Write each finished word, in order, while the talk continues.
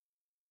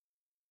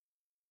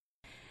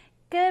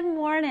Good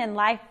morning,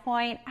 Life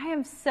Point. I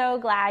am so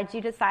glad you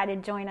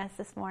decided to join us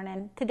this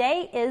morning.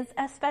 Today is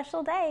a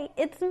special day.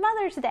 It's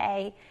Mother's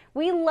Day.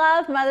 We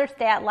love Mother's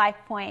Day at Life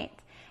Point.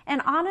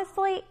 And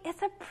honestly,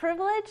 it's a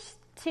privilege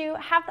to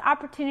have the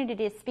opportunity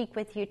to speak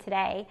with you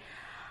today.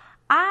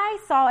 I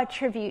saw a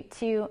tribute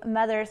to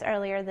mothers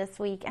earlier this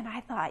week, and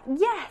I thought,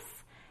 yes,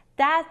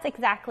 that's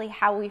exactly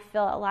how we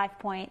feel at Life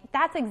Point.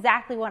 That's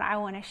exactly what I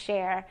want to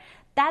share.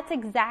 That's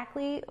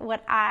exactly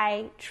what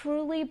I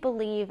truly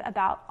believe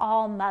about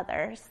all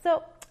mothers.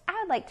 So I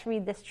would like to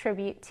read this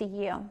tribute to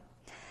you.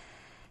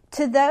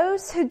 To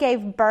those who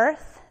gave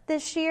birth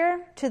this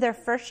year to their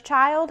first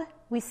child,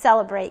 we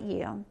celebrate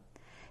you.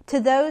 To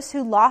those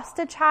who lost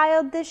a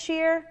child this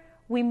year,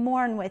 we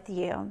mourn with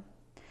you.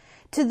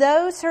 To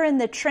those who are in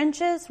the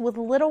trenches with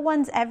little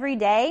ones every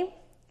day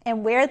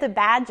and wear the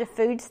badge of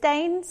food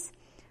stains,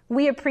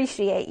 we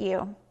appreciate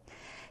you.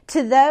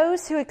 To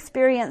those who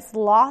experienced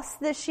loss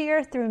this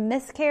year through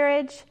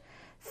miscarriage,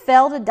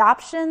 failed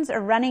adoptions, or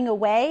running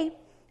away,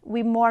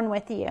 we mourn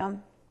with you.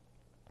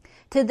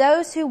 To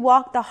those who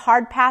walk the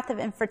hard path of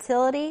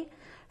infertility,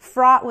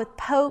 fraught with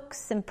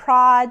pokes and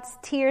prods,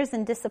 tears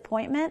and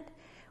disappointment,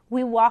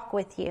 we walk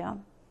with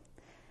you.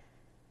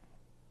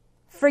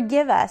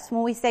 Forgive us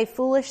when we say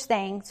foolish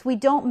things. We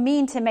don't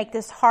mean to make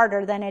this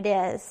harder than it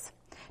is.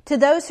 To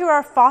those who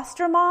are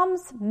foster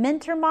moms,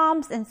 mentor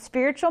moms, and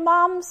spiritual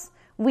moms,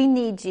 we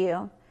need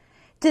you.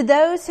 To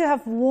those who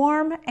have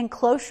warm and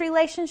close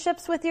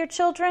relationships with your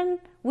children,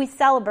 we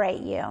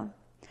celebrate you.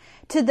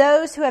 To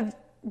those who have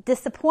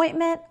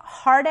disappointment,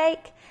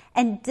 heartache,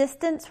 and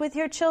distance with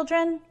your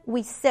children,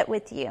 we sit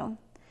with you.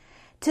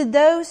 To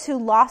those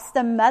who lost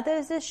their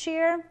mothers this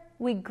year,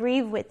 we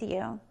grieve with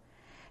you.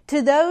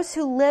 To those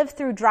who live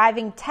through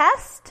driving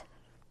tests,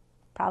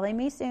 probably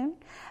me soon,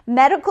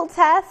 medical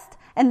tests,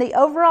 and the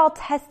overall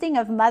testing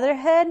of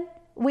motherhood,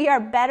 we are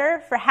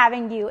better for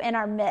having you in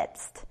our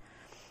midst.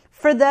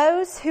 For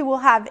those who will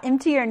have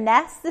emptier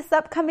nests this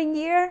upcoming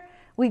year,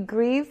 we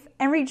grieve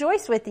and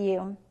rejoice with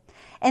you.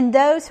 And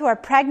those who are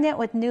pregnant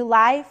with new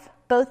life,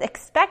 both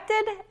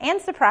expected and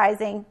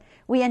surprising,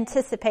 we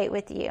anticipate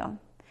with you.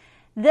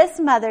 This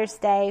Mother's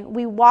Day,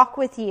 we walk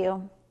with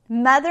you.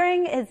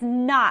 Mothering is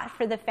not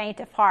for the faint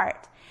of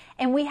heart,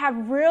 and we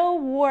have real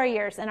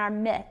warriors in our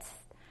midst.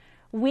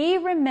 We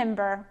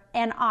remember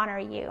and honor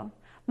you.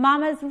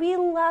 Mamas, we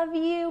love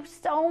you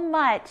so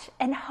much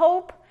and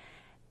hope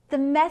the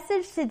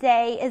message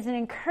today is an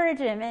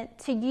encouragement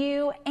to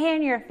you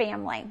and your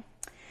family.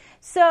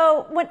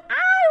 So when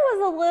I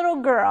was a little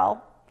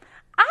girl,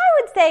 I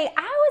would say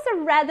I was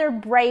a rather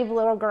brave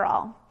little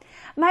girl.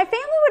 My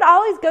family would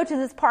always go to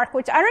this park,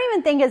 which I don't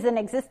even think is in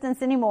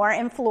existence anymore,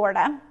 in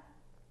Florida.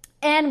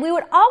 And we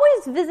would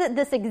always visit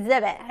this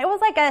exhibit. It was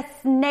like a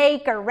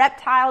snake or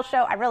reptile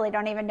show. I really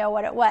don't even know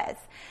what it was.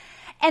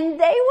 And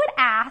they would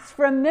ask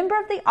for a member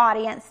of the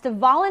audience to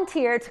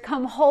volunteer to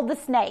come hold the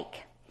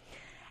snake.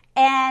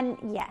 And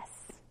yes,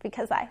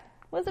 because I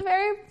was a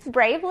very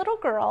brave little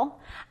girl,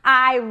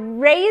 I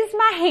raised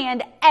my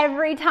hand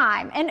every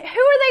time. And who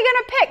are they going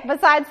to pick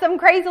besides some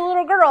crazy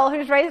little girl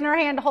who's raising her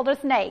hand to hold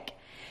a snake?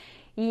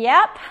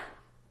 Yep,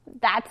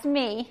 that's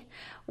me,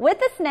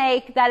 with a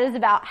snake that is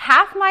about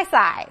half my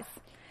size.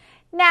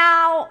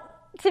 Now,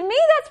 to me,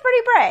 that's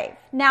pretty brave.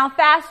 Now,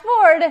 fast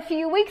forward a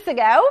few weeks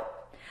ago,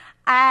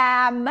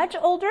 I'm much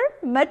older,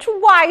 much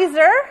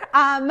wiser.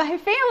 My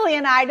family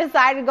and I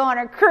decided to go on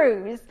a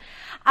cruise.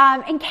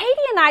 And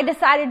Katie and I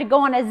decided to go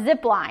on a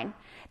zip line.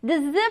 The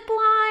zip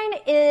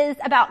line is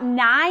about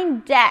 9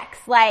 decks,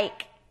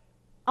 like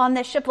on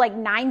the ship, like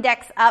 9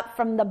 decks up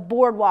from the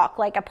boardwalk,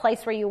 like a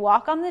place where you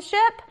walk on the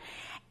ship.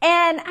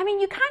 And I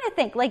mean, you kind of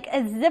think like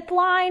a zip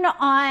line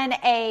on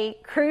a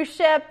cruise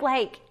ship,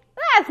 like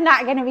that's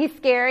not going to be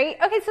scary.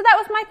 Okay, so that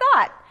was my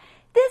thought.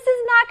 This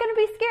is not going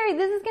to be scary.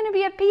 This is going to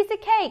be a piece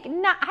of cake.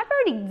 No, I've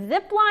already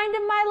zip-lined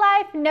in my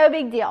life. No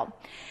big deal.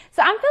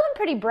 So I'm feeling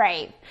pretty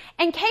brave.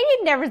 And Katie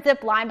had never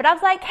zip-lined, but I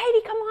was like,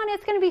 Katie, come on.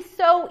 It's going to be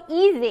so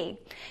easy.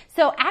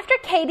 So after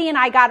Katie and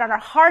I got our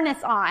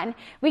harness on,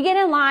 we get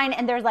in line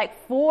and there's like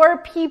 4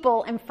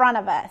 people in front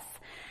of us.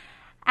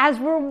 As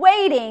we're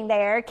waiting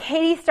there,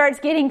 Katie starts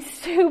getting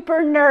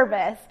super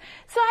nervous.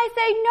 So I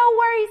say, no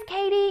worries,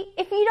 Katie.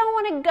 If you don't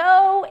want to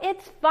go,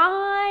 it's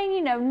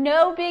fine.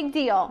 No big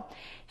deal.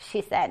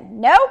 She said,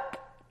 nope.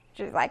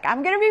 She's like,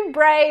 I'm going to be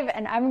brave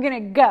and I'm going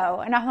to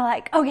go. And I'm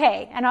like,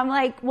 okay. And I'm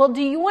like, well,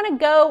 do you want to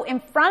go in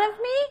front of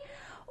me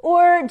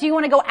or do you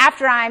want to go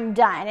after I'm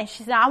done? And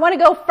she said, I want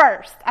to go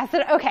first. I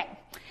said, okay.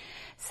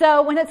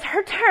 So when it's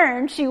her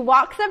turn, she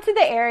walks up to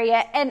the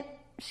area and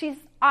she's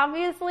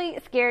obviously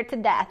scared to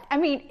death. I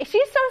mean,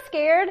 she's so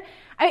scared.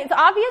 It's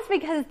obvious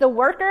because the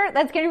worker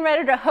that's getting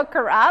ready to hook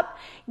her up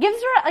gives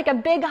her like a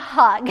big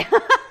hug.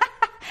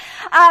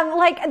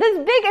 Like this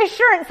big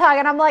assurance hug.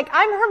 And I'm like,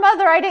 I'm her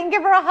mother. I didn't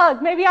give her a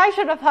hug. Maybe I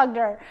should have hugged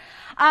her.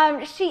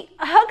 She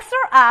hooks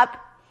her up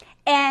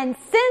and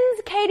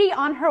sends Katie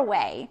on her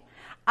way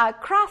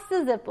across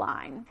the zip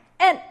line.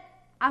 And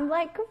I'm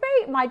like,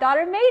 great, my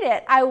daughter made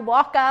it. I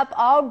walk up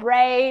all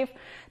brave.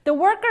 The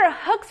worker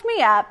hooks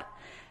me up,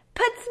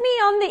 puts me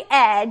on the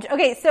edge.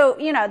 Okay, so,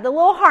 the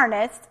little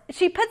harness,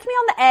 she puts me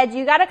on the edge.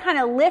 You got to kind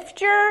of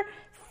lift your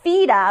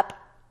feet up,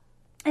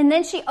 and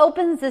then she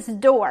opens this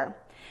door.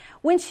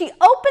 When she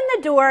opened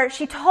the door,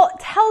 she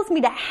tells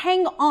me to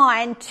hang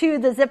on to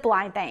the zip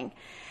line thing.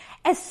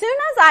 As soon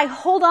as I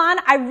hold on,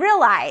 I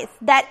realize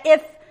that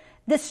if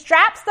the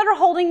straps that are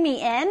holding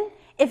me in,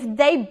 if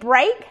they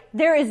break,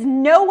 there is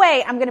no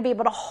way I'm going to be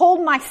able to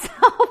hold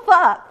myself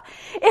up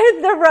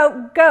if the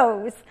rope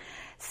goes.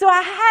 So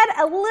I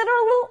had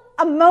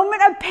a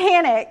moment of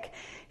panic.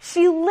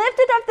 She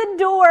lifted up the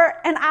door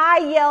and I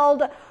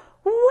yelled,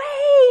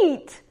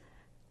 "Wait!"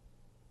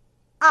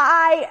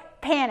 I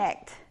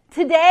panicked.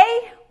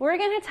 Today, we're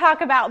going to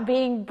talk about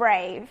being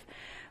brave.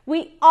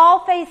 We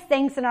all face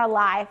things in our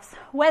lives,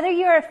 whether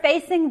you are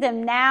facing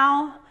them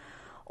now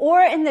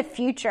or in the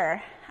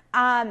future.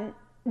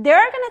 There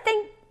are going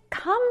to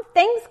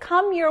things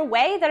come your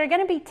way that are going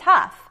to be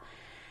tough.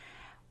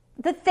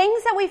 The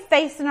things that we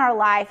face in our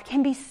life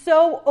can be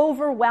so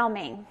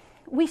overwhelming.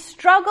 We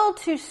struggle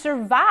to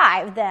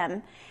survive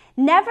them.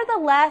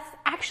 Nevertheless,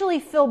 actually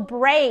feel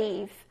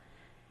brave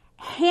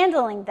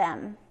handling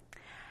them.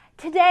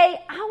 Today,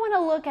 I want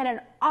to look at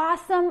an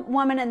awesome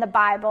woman in the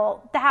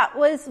Bible that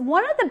was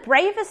one of the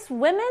bravest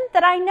women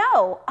that I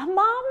know. A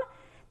mom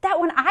that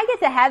when I get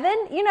to heaven,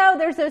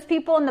 there's those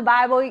people in the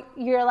Bible,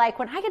 you're like,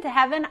 when I get to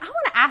heaven, I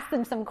want to ask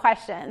them some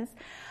questions.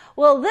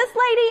 Well, this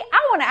lady,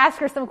 I want to ask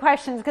her some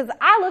questions because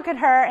I look at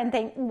her and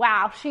think,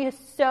 wow, she is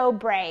so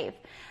brave.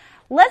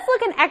 Let's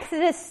look in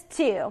Exodus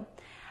 2.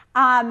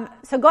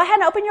 So go ahead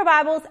and open your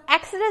Bibles.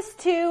 Exodus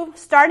 2,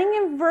 starting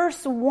in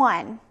verse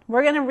 1.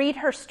 We're going to read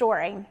her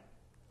story.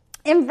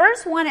 In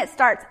verse 1, it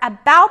starts,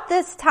 "About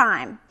this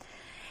time."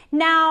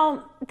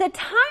 Now, the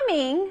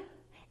timing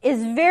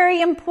is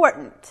very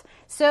important.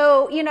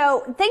 So, things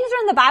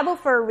are in the Bible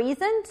for a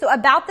reason. So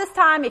about this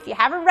time, if you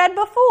haven't read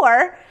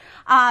before,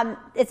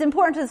 it's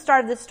important to the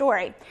start of the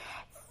story.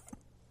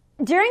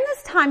 During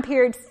this time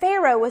period,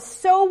 Pharaoh was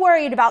so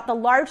worried about the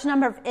large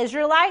number of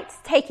Israelites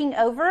taking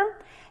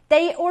over,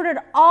 they ordered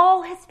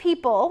all his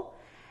people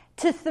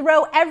to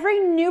throw every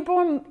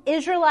newborn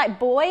Israelite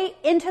boy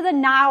into the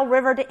Nile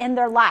River to end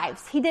their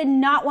lives. He did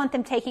not want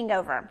them taking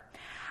over.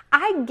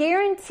 I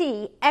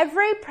guarantee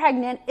every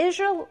pregnant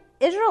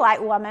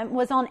Israelite woman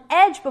was on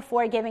edge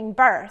before giving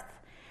birth.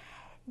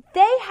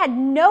 They had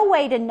no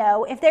way to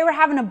know if they were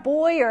having a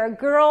boy or a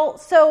girl,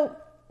 so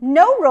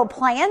no real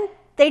plan.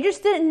 They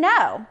just didn't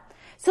know.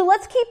 So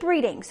let's keep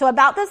reading. So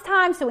about this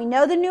time, so we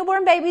know the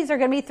newborn babies are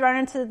going to be thrown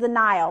into the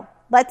Nile.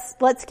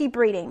 Let's keep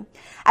reading.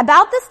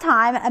 About this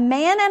time, a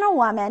man and a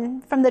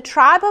woman from the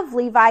tribe of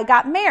Levi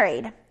got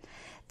married.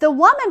 The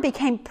woman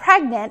became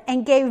pregnant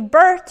and gave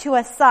birth to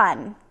a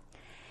son.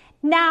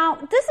 Now,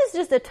 this is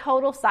just a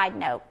total side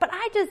note, but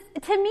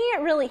to me,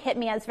 it really hit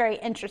me as very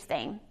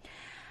interesting.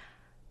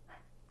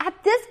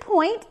 At this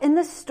point in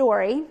the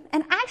story,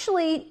 and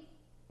actually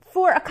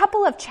for a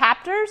couple of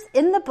chapters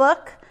in the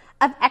book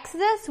of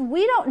Exodus,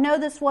 we don't know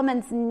this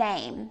woman's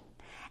name.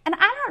 And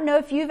I don't know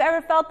if you've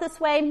ever felt this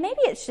way.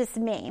 Maybe it's just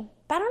me.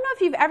 But I don't know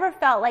if you've ever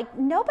felt like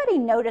nobody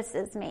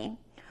notices me.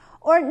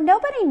 Or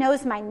nobody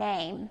knows my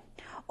name.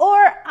 Or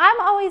I'm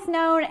always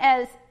known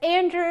as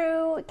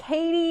Andrew,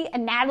 Katie,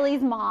 and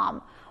Natalie's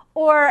mom.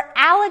 Or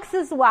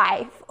Alex's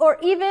wife. Or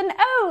even,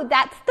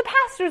 that's the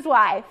pastor's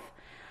wife.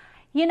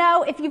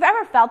 If you've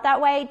ever felt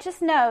that way,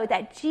 just know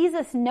that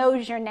Jesus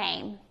knows your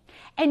name.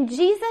 And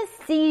Jesus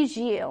sees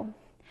you.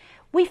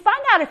 We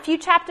find out a few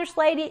chapters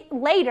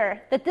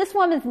later that this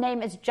woman's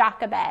name is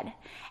Jochebed.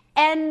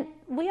 And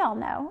we all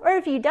know, or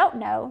if you don't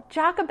know,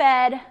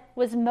 Jochebed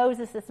was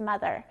Moses'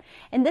 mother.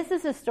 And this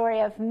is the story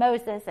of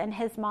Moses and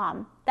his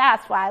mom.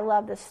 That's why I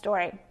love this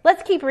story.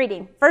 Let's keep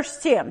reading. Verse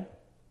 2.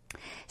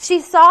 She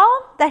saw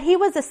that he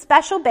was a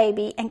special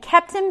baby and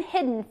kept him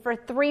hidden for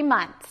 3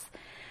 months.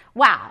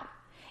 Wow.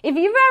 If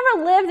you've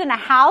ever lived in a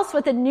house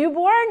with a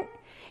newborn,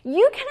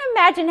 you can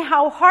imagine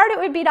how hard it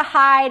would be to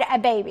hide a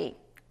baby.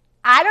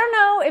 I don't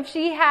know if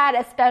she had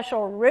a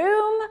special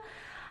room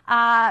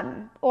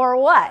or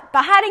what,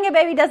 but hiding a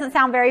baby doesn't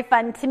sound very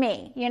fun to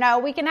me.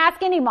 We can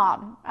ask any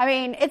mom. I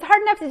mean, it's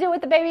hard enough to deal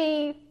with the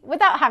baby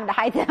without having to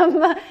hide them,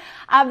 but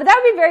that would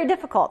be very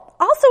difficult.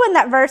 Also in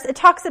that verse, it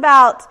talks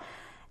about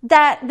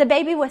that the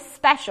baby was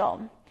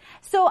special.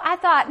 So I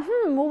thought,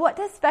 well, what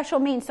does special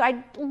mean? So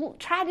I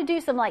tried to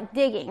do some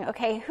digging.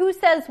 Okay, who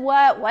says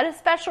what? What does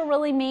special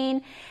really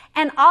mean?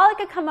 And all I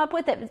could come up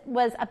with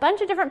was a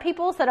bunch of different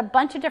people said a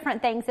bunch of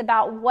different things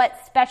about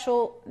what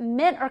special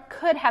meant or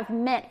could have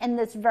meant in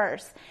this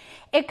verse.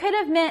 It could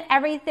have meant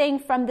everything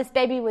from this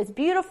baby was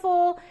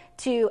beautiful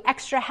to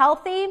extra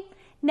healthy.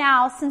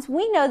 Now, since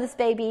we know this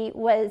baby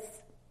was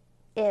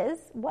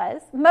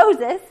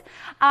Moses,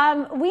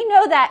 we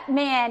know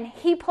that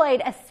he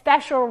played a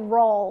special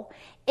role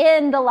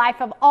in the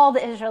life of all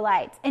the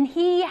Israelites. And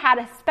he had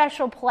a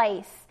special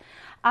place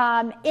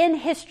in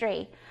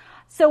history.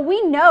 So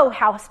we know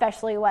how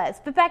special he was.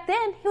 But back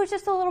then, he was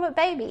just a little bit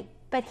baby.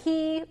 But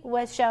he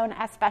was shown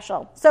as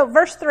special. So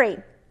verse 3.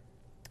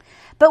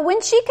 But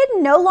when she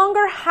could no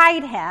longer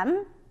hide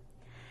him,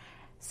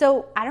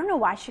 So I don't know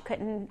why she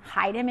couldn't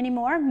hide him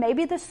anymore.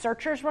 Maybe the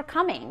searchers were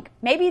coming.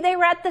 Maybe they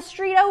were at the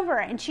street over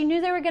and she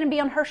knew they were going to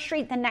be on her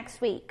street the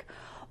next week.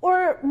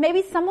 Or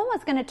maybe someone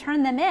was going to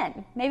turn them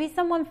in. Maybe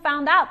someone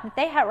found out that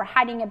they were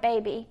hiding a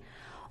baby.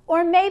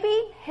 Or maybe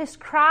his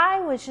cry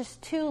was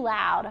just too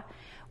loud.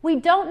 We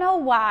don't know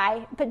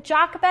why, but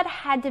Jochebed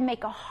had to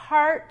make a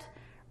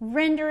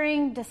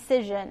heart-rendering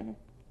decision.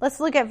 Let's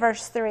look at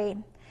verse 3.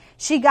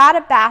 She got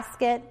a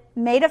basket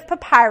made of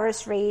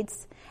papyrus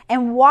reeds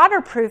and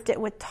waterproofed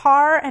it with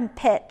tar and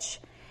pitch.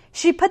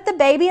 She put the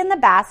baby in the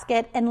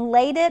basket and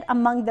laid it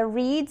among the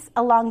reeds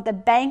along the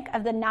bank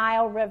of the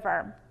Nile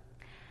River.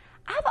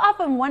 I've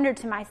often wondered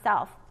to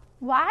myself,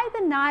 why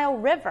the Nile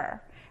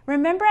River?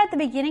 Remember at the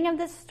beginning of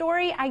this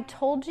story, I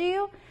told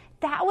you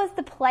that was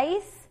the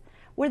place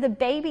where the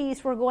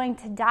babies were going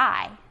to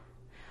die.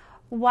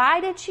 Why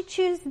did she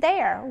choose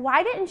there?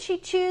 Why didn't she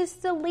choose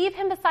to leave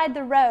him beside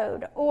the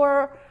road?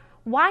 Or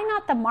why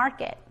not the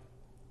market?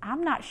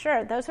 I'm not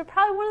sure. Those are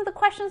probably one of the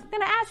questions I'm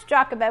going to ask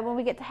Jochebed when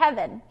we get to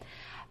heaven.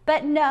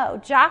 But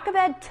no,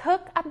 Jochebed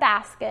took a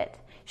basket.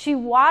 She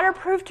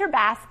waterproofed her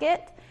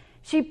basket.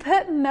 She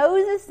put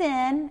Moses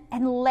in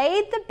and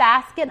laid the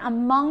basket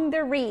among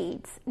the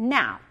reeds.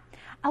 Now,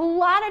 a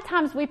lot of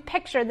times we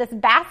picture this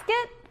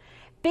basket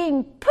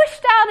being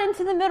pushed out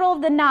into the middle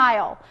of the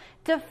Nile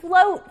to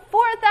float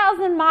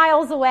 4,000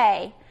 miles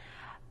away.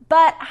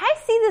 But I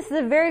see this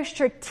as a very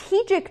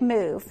strategic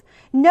move.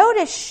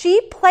 Notice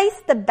she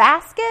placed the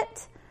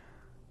basket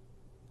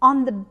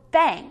on the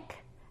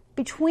bank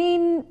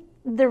between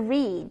the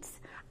reeds.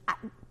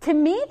 To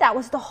me, that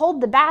was to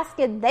hold the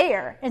basket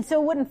there, and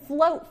so it wouldn't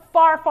float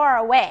far, far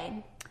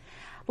away.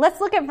 Let's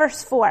look at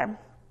verse 4.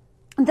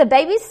 The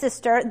baby's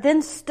sister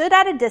then stood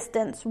at a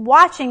distance,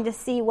 watching to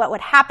see what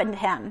would happen to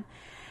him.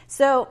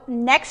 So,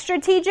 next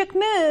strategic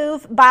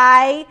move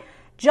by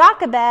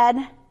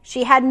Jochebed,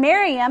 she had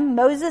Miriam,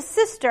 Moses'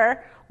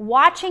 sister,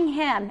 watching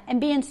him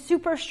and being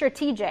super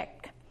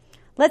strategic.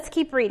 Let's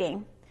keep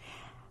reading.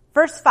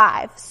 Verse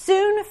 5,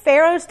 soon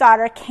Pharaoh's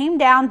daughter came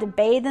down to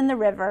bathe in the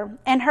river,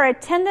 and her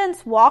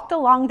attendants walked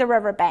along the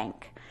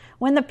riverbank.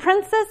 When the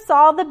princess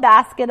saw the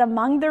basket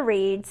among the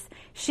reeds,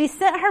 she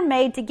sent her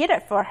maid to get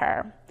it for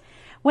her.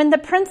 When the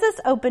princess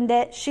opened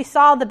it, she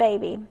saw the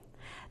baby.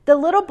 The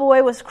little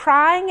boy was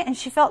crying, and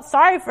she felt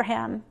sorry for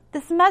him.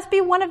 This must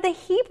be one of the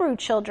Hebrew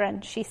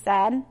children, she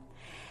said.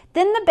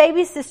 Then the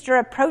baby's sister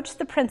approached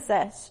the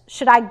princess.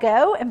 Should I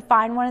go and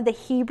find one of the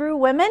Hebrew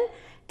women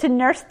to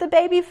nurse the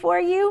baby for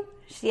you?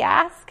 She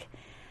asked.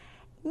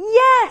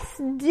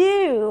 Yes,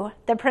 do,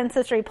 the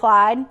princess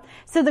replied.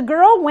 So the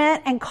girl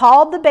went and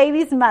called the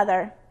baby's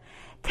mother.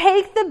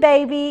 Take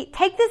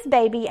this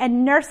baby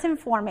and nurse him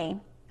for me.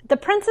 The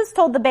princess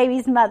told the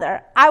baby's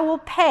mother, I will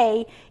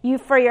pay you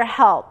for your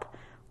help.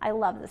 I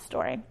love this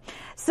story.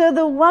 So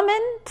the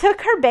woman took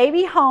her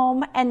baby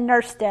home and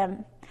nursed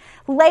him.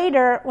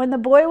 Later, when the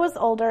boy was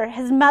older,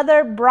 his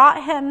mother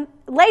brought him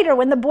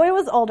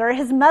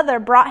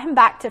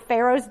back to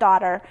Pharaoh's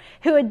daughter,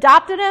 who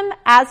adopted him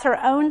as her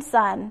own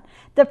son.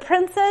 The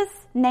princess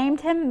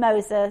named him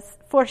Moses,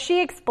 for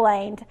she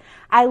explained,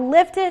 I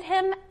lifted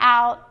him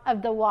out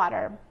of the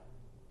water.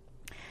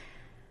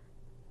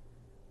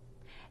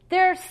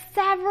 There are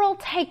several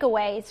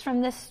takeaways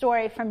from this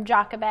story from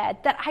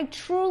Jochebed that I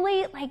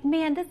truly,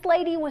 this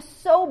lady was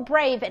so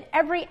brave in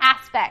every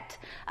aspect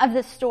of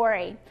the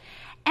story.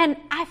 And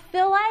I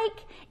feel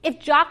like if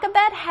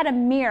Jochebed had a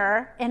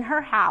mirror in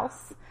her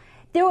house,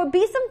 there would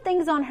be some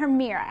things on her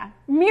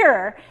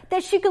mirror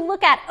that she could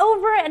look at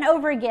over and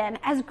over again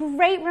as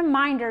great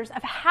reminders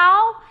of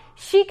how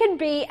she could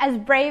be as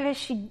brave as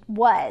she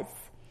was.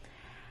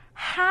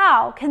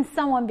 How can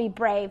someone be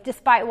brave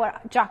despite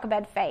what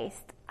Jochebed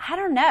faced? I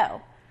don't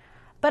know.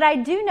 But I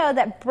do know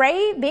that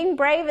being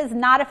brave is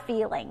not a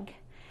feeling.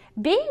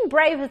 Being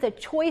brave is a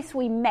choice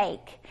we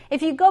make.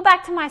 If you go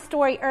back to my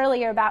story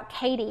earlier about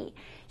Katie,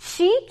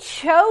 she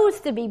chose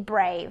to be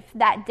brave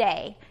that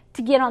day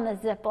to get on the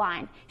zip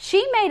line.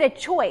 She made a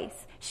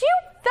choice. She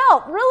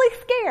felt really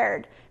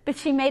scared, but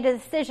she made a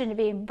decision to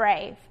be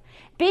brave.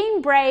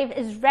 Being brave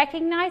is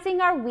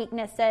recognizing our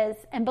weaknesses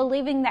and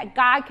believing that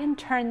God can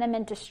turn them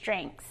into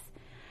strengths.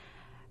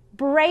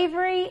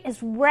 Bravery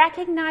is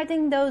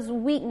recognizing those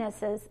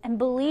weaknesses and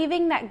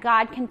believing that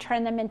God can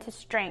turn them into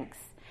strengths.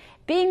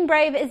 Being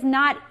brave is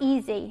not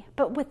easy,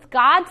 but with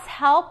God's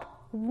help,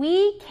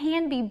 we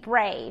can be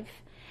brave.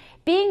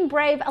 Being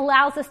brave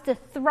allows us to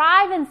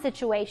thrive in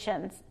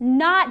situations,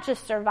 not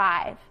just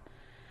survive.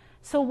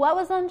 So what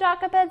was on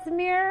Jochebed's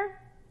mirror?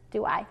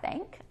 Do I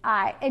think?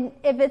 And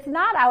if it's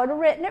not, I would have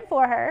written it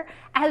for her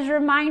as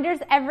reminders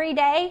every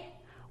day.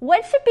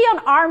 What should be on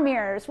our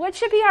mirrors? What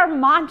should be our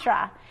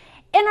mantra?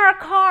 In our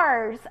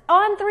cars,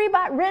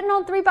 written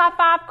on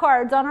 3x5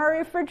 cards on our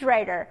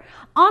refrigerator,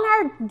 on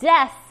our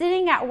desk,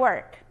 sitting at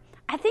work.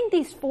 I think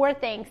these 4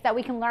 things that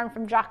we can learn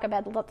from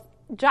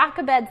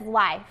Jochebed's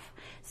life.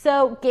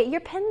 So get your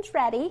pens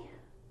ready.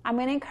 I'm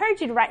going to encourage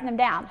you to write them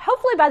down.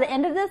 Hopefully by the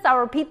end of this, I'll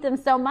repeat them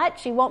so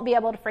much you won't be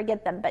able to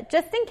forget them. But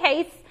just in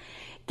case,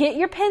 get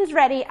your pens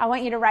ready. I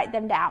want you to write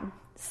them down.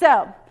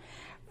 So,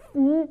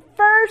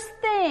 first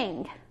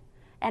thing,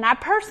 and I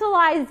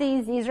personalize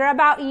these are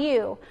about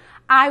you.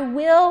 I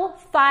will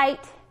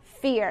fight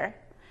fear.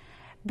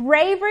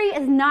 Bravery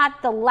is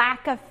not the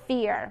lack of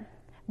fear,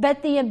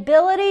 but the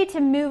ability to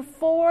move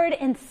forward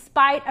in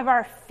spite of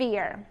our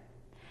fear.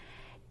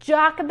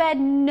 Jochebed,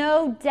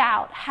 no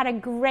doubt, had a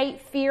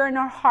great fear in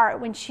her heart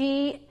when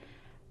she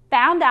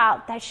found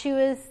out that she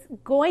was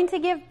going to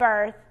give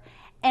birth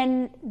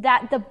and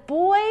that the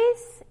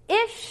boys,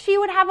 if she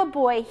would have a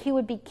boy, he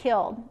would be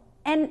killed.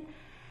 And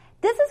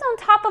this is on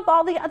top of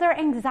all the other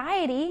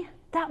anxiety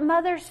that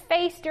mothers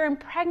face during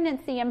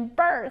pregnancy and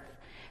birth.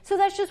 So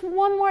that's just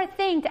one more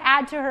thing to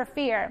add to her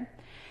fear.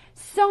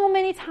 So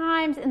many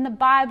times in the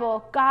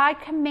Bible, God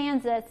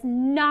commands us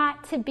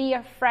not to be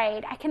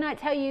afraid. I cannot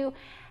tell you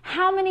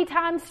how many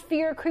times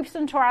fear creeps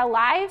into our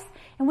lives,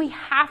 and we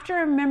have to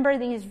remember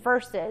these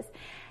verses.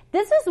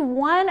 This is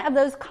one of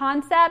those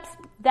concepts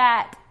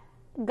that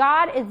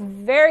God is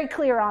very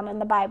clear on in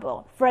the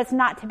Bible for us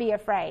not to be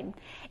afraid.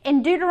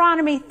 In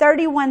Deuteronomy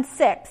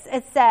 31:6,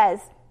 it says,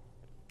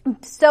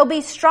 "So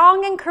be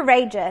strong and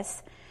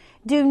courageous.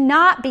 Do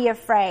not be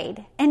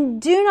afraid,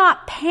 and do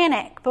not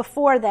panic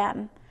before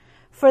them.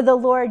 For the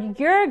Lord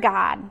your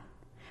God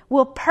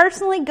will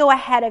personally go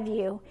ahead of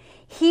you.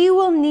 He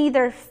will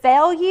neither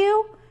fail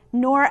you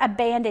nor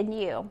abandon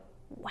you."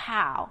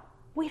 Wow.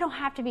 We don't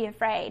have to be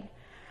afraid.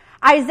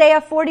 Isaiah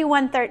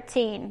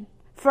 41:13.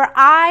 "For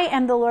I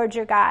am the Lord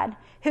your God,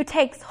 who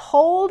takes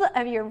hold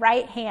of your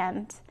right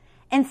hand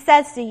and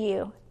says to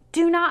you,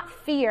 do not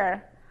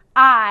fear,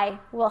 I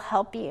will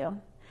help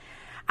you."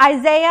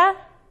 Isaiah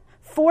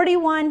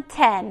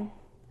 41:10.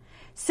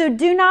 "So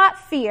do not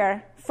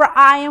fear, for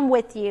I am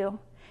with you.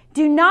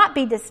 Do not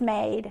be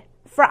dismayed,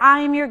 for I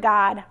am your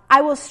God.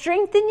 I will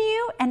strengthen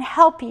you and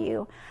help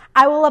you.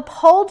 I will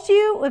uphold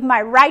you with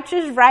my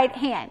righteous right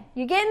hand."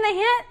 You getting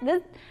the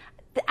hint?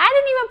 I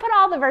didn't even put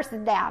all the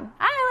verses down.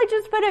 I only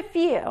just put a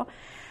few.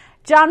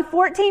 John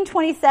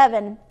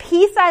 14:27.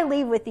 "Peace I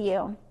leave with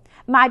you.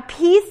 My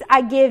peace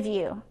I give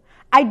you.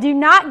 I do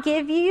not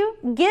give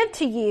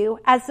to you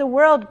as the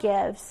world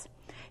gives.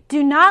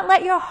 Do not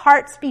let your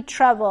hearts be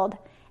troubled,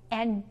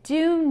 and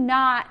do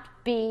not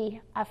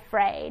be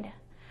afraid."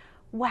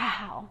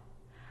 Wow.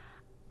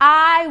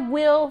 I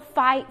will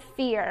fight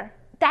fear.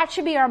 That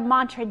should be our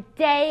mantra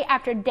day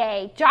after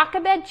day.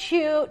 Jochebed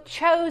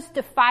chose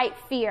to fight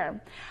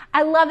fear.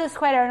 I love this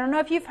quote. I don't know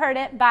if you've heard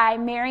it by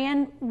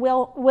Marianne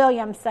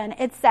Williamson.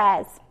 It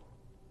says,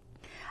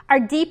 "Our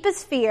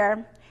deepest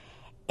fear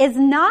is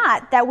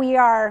not that we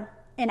are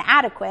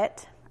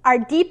inadequate. Our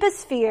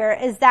deepest fear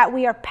is that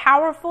we are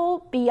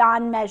powerful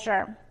beyond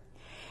measure.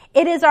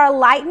 It is our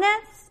light,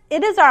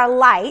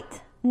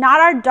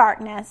 not our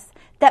darkness,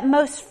 that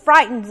most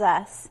frightens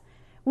us.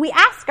 We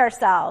ask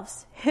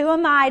ourselves, who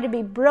am I to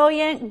be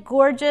brilliant,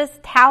 gorgeous,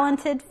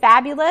 talented,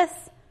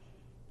 fabulous?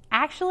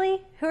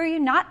 Actually, who are you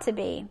not to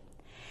be?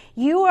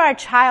 You are a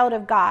child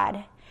of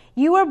God.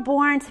 You were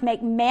born to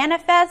make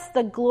manifest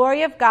the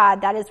glory of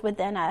God that is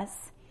within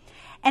us.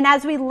 And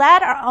as we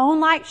let our own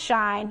light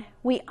shine,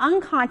 we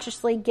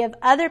unconsciously give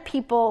other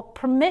people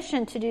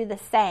permission to do the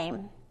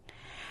same.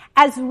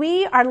 As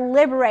we are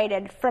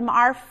liberated from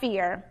our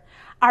fear,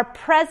 our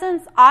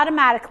presence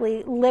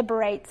automatically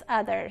liberates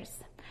others.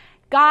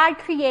 God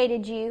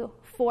created you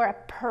for a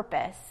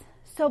purpose.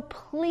 So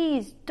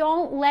please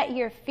don't let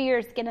your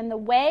fears get in the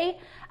way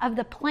of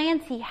the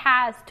plans He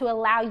has to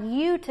allow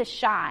you to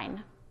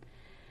shine.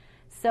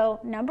 So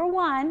number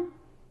 1,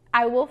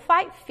 I will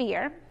fight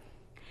fear.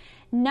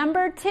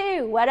 Number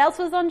 2, what else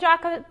was on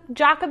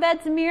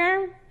Jochebed's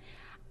mirror?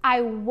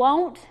 I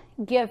won't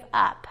give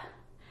up.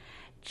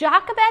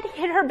 Jochebed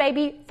hid her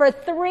baby for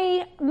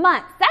 3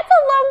 months. That's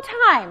a long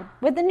time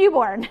with a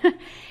newborn.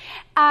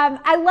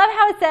 I love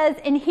how it says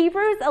in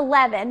Hebrews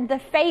 11, the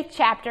faith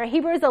chapter,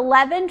 Hebrews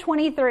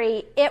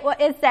 11:23,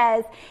 it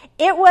says,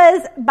 "It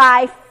was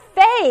by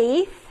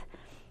faith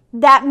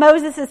that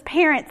Moses'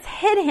 parents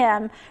hid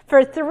him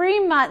for 3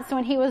 months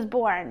when he was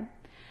born."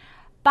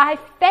 By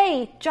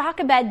faith,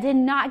 Jochebed did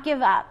not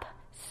give up.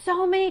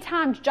 So many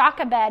times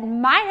Jochebed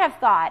might have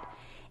thought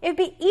it would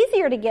be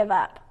easier to give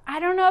up. I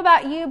don't know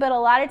about you, but a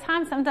lot of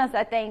times, sometimes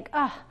I think,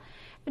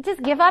 but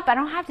just give up. I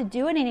don't have to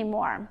do it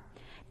anymore.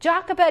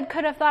 Jochebed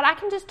could have thought, I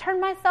can just turn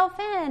myself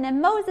in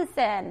and Moses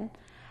in.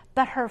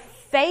 But her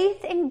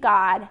faith in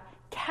God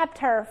kept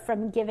her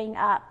from giving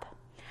up.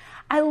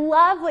 I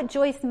love what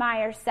Joyce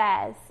Meyer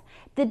says.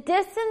 The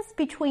distance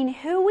between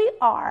who we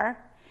are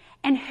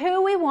and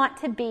who we want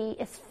to be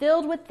is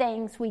filled with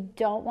things we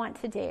don't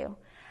want to do.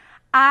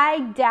 I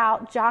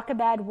doubt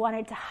Jochebed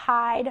wanted to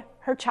hide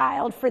her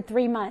child for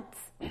 3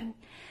 months.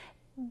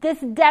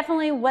 This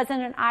definitely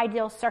wasn't an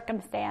ideal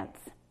circumstance.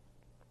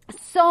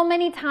 So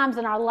many times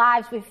in our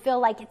lives we feel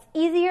like it's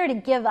easier to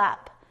give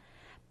up.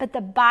 But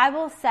the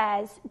Bible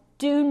says,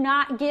 do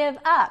not give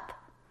up.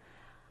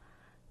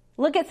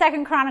 Look at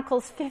 2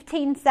 Chronicles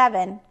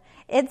 15:7.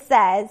 It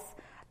says,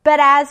 "But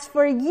as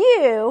for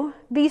you,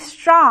 be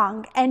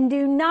strong and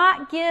do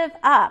not give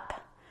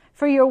up,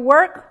 for your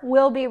work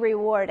will be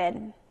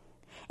rewarded."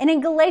 And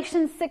in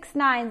Galatians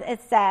 6:9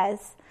 it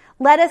says,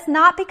 Let us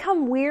not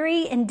become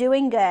weary in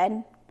doing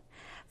good,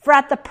 for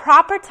at the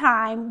proper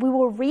time we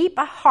will reap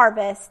a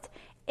harvest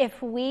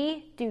if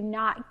we do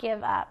not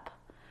give up.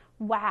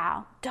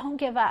 Wow, don't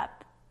give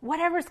up.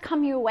 Whatever's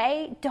come your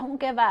way, don't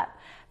give up.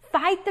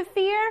 Fight the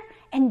fear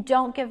and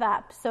don't give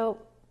up. So,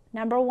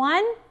 number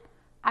 1,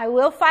 I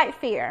will fight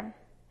fear.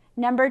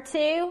 Number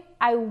 2,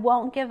 I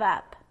won't give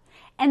up.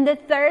 And the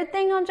third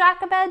thing on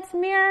Jochebed's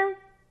mirror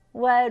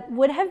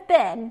would have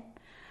been,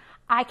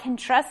 I can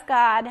trust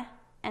God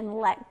and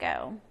let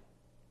go.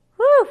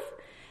 Whew!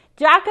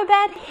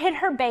 Jochebed hid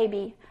her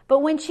baby, but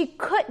when she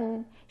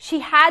couldn't,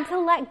 she had to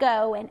let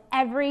go in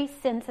every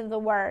sense of the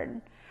word.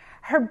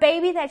 Her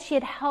baby that she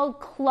had held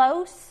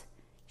close,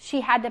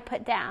 she had to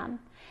put down,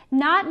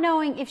 not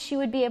knowing if she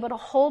would be able to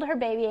hold her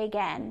baby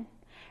again,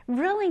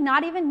 really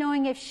not even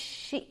knowing if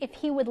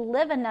he would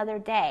live another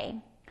day.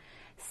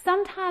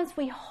 Sometimes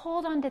we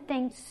hold on to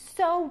things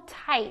so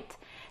tight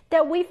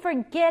that we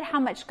forget how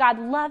much God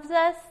loves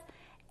us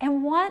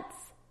and wants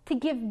to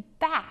give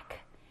back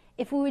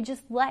if we would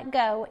just let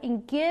go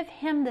and give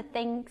him the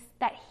things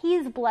that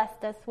he's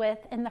blessed us with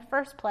in the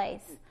first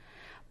place.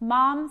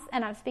 Moms,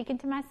 and I'm speaking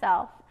to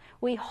myself,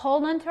 we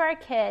hold on to our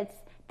kids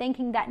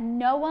thinking that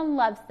no one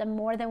loves them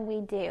more than we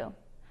do,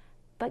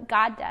 but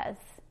God does.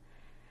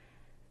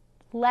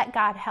 Let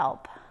God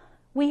help.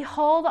 We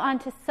hold on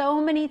to so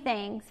many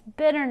things,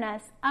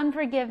 bitterness,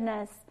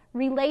 unforgiveness,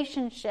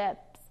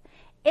 relationships.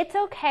 It's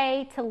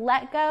okay to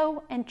let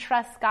go and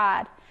trust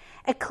God.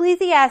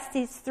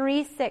 Ecclesiastes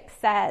 3:6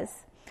 says,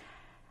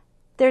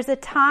 there's a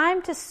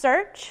time to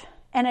search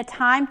and a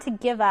time to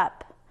give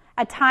up,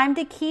 a time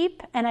to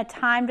keep and a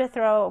time to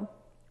throw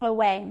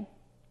away.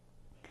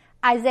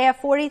 Isaiah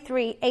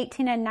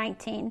 43:18 and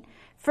 19.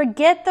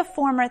 Forget the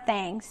former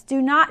things.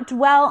 Do not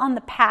dwell on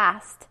the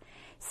past.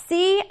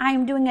 See, I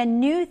am doing a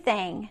new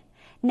thing.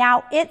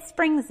 Now it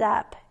springs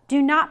up.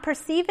 Do not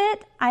perceive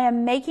it. I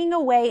am making a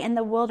way in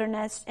the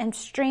wilderness and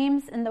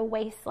streams in the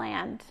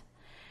wasteland.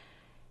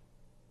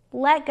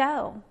 Let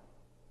go.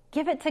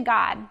 Give it to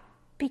God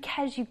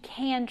because you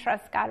can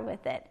trust God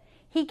with it.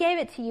 He gave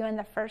it to you in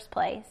the first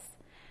place.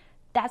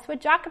 That's what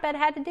Jochebed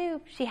had to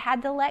do. She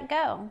had to let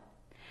go.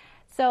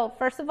 So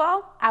first of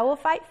all, I will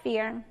fight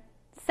fear.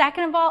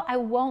 Second of all, I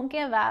won't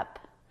give up.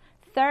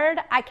 Third,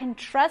 I can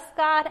trust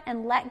God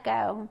and let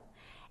go.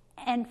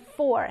 And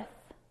fourth,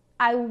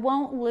 I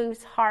won't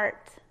lose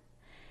heart.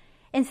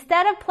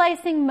 Instead of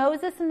placing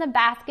Moses in the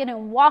basket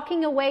and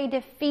walking away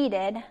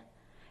defeated,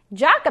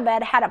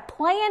 Jochebed had a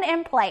plan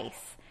in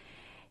place.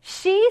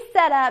 She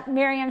set up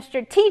Miriam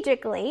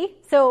strategically.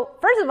 So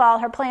first of all,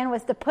 her plan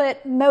was to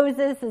put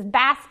Moses'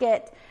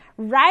 basket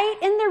right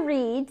in the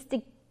reeds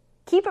to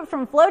keep it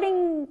from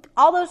floating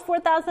all those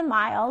 4,000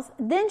 miles.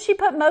 Then she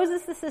put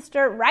Moses'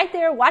 sister right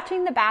there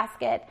watching the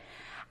basket.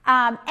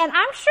 And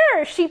I'm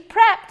sure she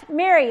prepped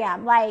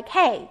Miriam like,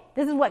 hey,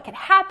 this is what could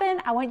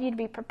happen. I want you to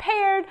be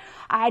prepared.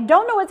 I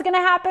don't know what's going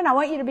to happen. I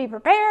want you to be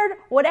prepared,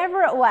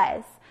 whatever it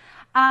was.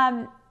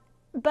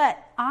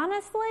 But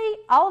honestly,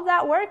 all of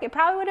that work, it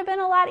probably would have been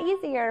a lot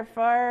easier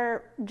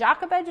for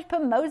Jochebed to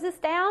put Moses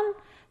down,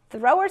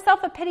 throw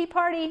herself a pity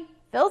party,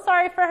 feel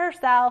sorry for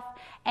herself,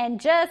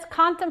 and just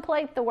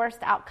contemplate the worst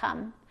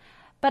outcome.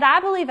 But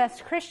I believe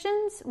as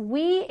Christians,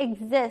 we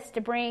exist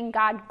to bring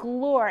God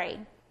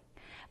glory,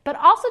 but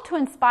also to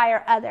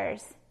inspire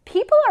others.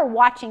 People are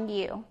watching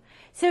you.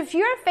 So if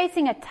you're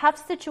facing a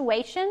tough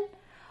situation,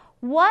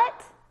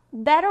 what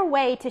better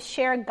way to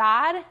share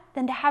God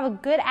than to have a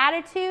good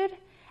attitude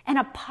and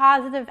a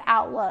positive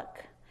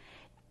outlook?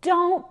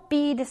 Don't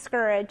be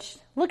discouraged.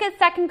 Look at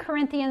 2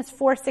 Corinthians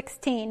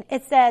 4:16.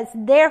 It says,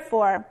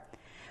 therefore,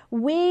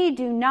 we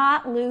do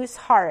not lose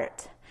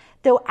heart.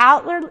 Though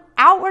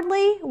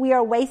outwardly we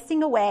are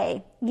wasting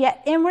away,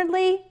 yet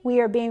inwardly we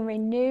are being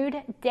renewed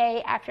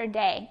day after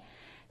day.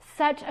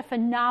 Such a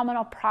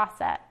phenomenal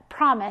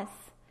promise.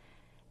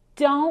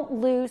 Don't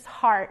lose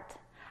heart.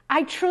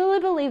 I truly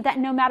believe that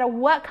no matter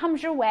what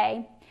comes your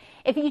way,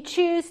 if you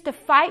choose to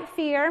fight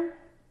fear,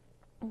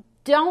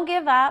 don't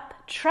give up,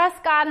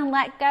 trust God and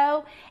let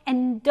go,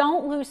 and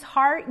don't lose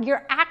heart,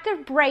 your act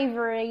of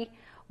bravery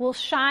will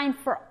shine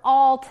for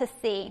all to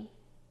see.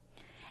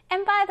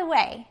 And by the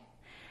way,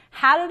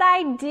 how did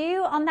I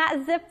do on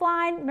that zip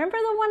line? Remember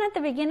the one at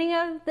the beginning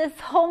of this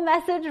whole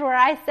message where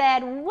I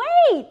said,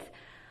 wait,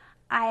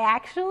 I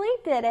actually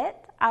did it.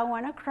 I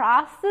went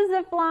across the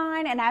zip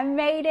line and I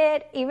made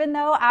it, even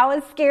though I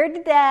was scared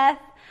to death.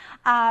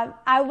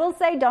 I will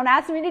say, don't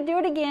ask me to do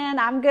it again.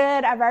 I'm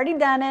good. I've already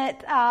done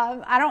it.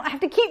 I don't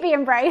have to keep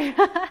being brave.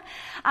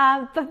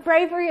 But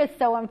bravery is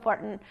so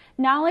important,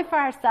 not only for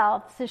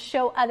ourselves, to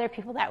show other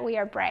people that we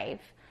are brave.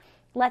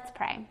 Let's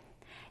pray.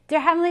 Dear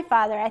Heavenly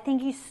Father, I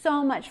thank you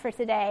so much for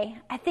today.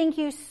 I thank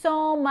you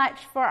so much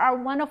for our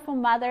wonderful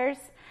mothers.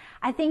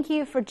 I thank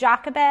you for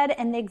Jochebed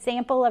and the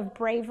example of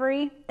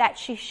bravery that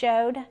she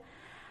showed.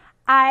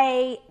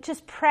 I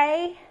just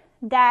pray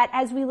that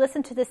as we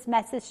listen to this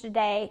message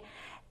today,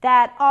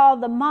 that all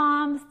the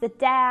moms, the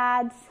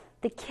dads,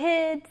 the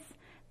kids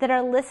that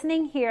are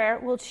listening here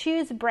will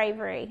choose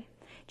bravery.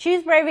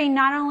 Choose bravery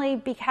not only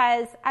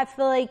because I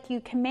feel like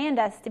you command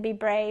us to be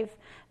brave,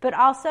 but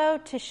also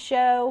to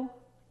show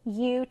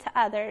you to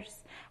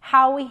others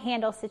how we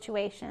handle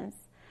situations.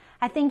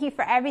 I thank you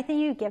for everything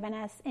you've given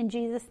us. In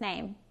Jesus'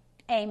 name,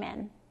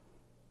 amen.